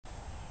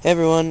Hey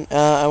everyone,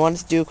 I wanted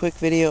to do a quick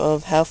video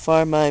of how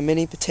far my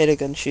mini potato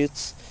gun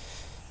shoots.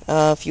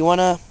 If you want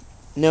to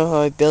know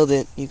how I build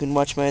it, you can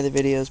watch my other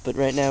videos, but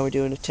right now we're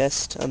doing a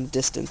test on the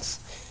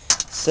distance.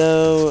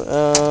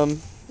 So,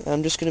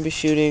 I'm just going to be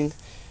shooting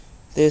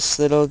this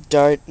little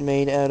dart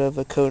made out of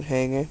a coat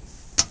hanger,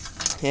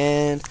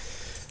 and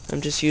I'm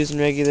just using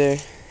regular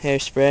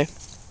hairspray.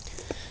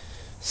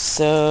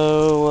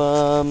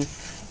 So,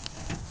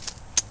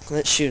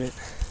 let's shoot it.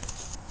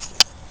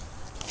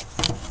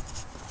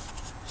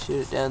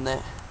 Shoot it down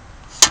there.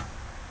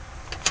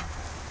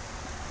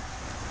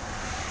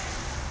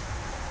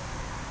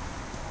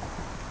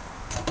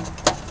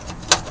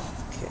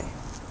 Okay.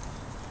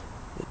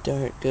 The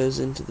dart goes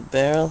into the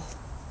barrel.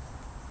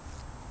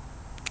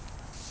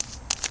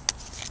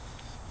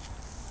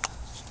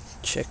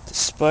 Check the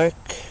spark.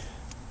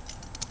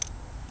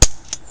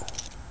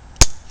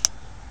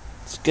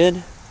 It's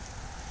good.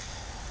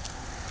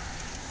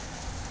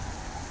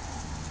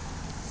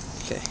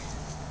 Okay.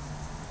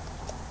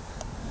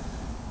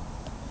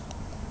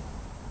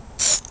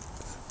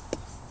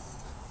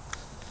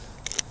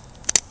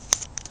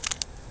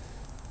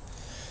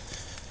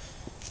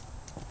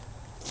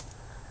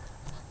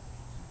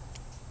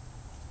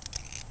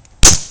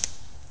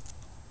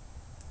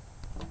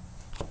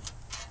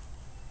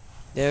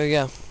 There we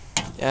go.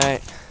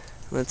 Alright,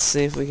 let's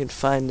see if we can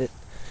find it.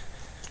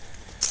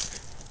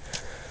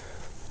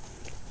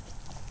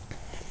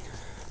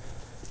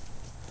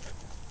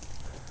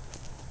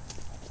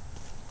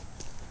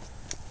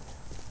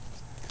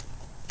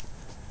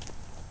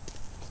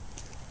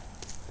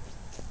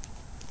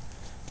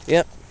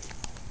 Yep.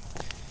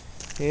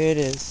 Here it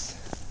is.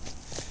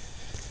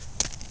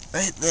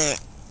 Right there.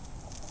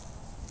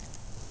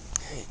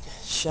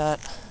 Shot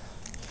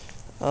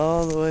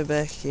all the way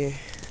back here.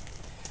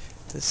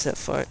 That's that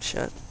fart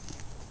shot.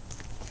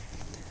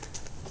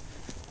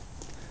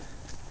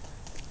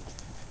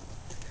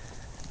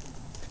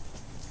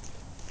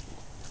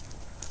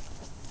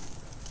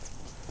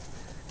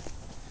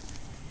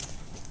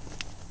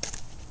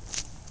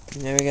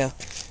 And there we go.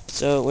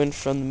 So it went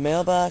from the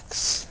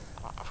mailbox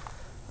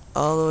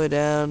all the way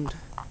down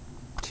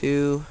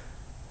to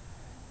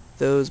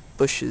those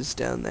bushes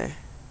down there.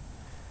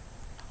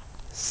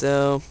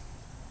 So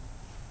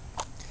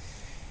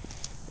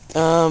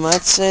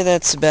I'd say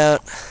that's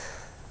about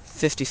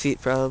 50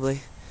 feet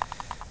probably.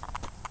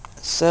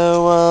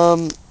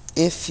 So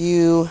if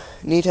you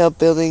need help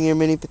building your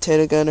mini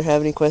potato gun or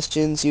have any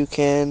questions, you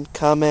can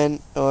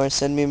comment or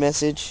send me a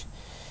message.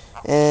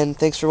 And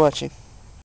thanks for watching.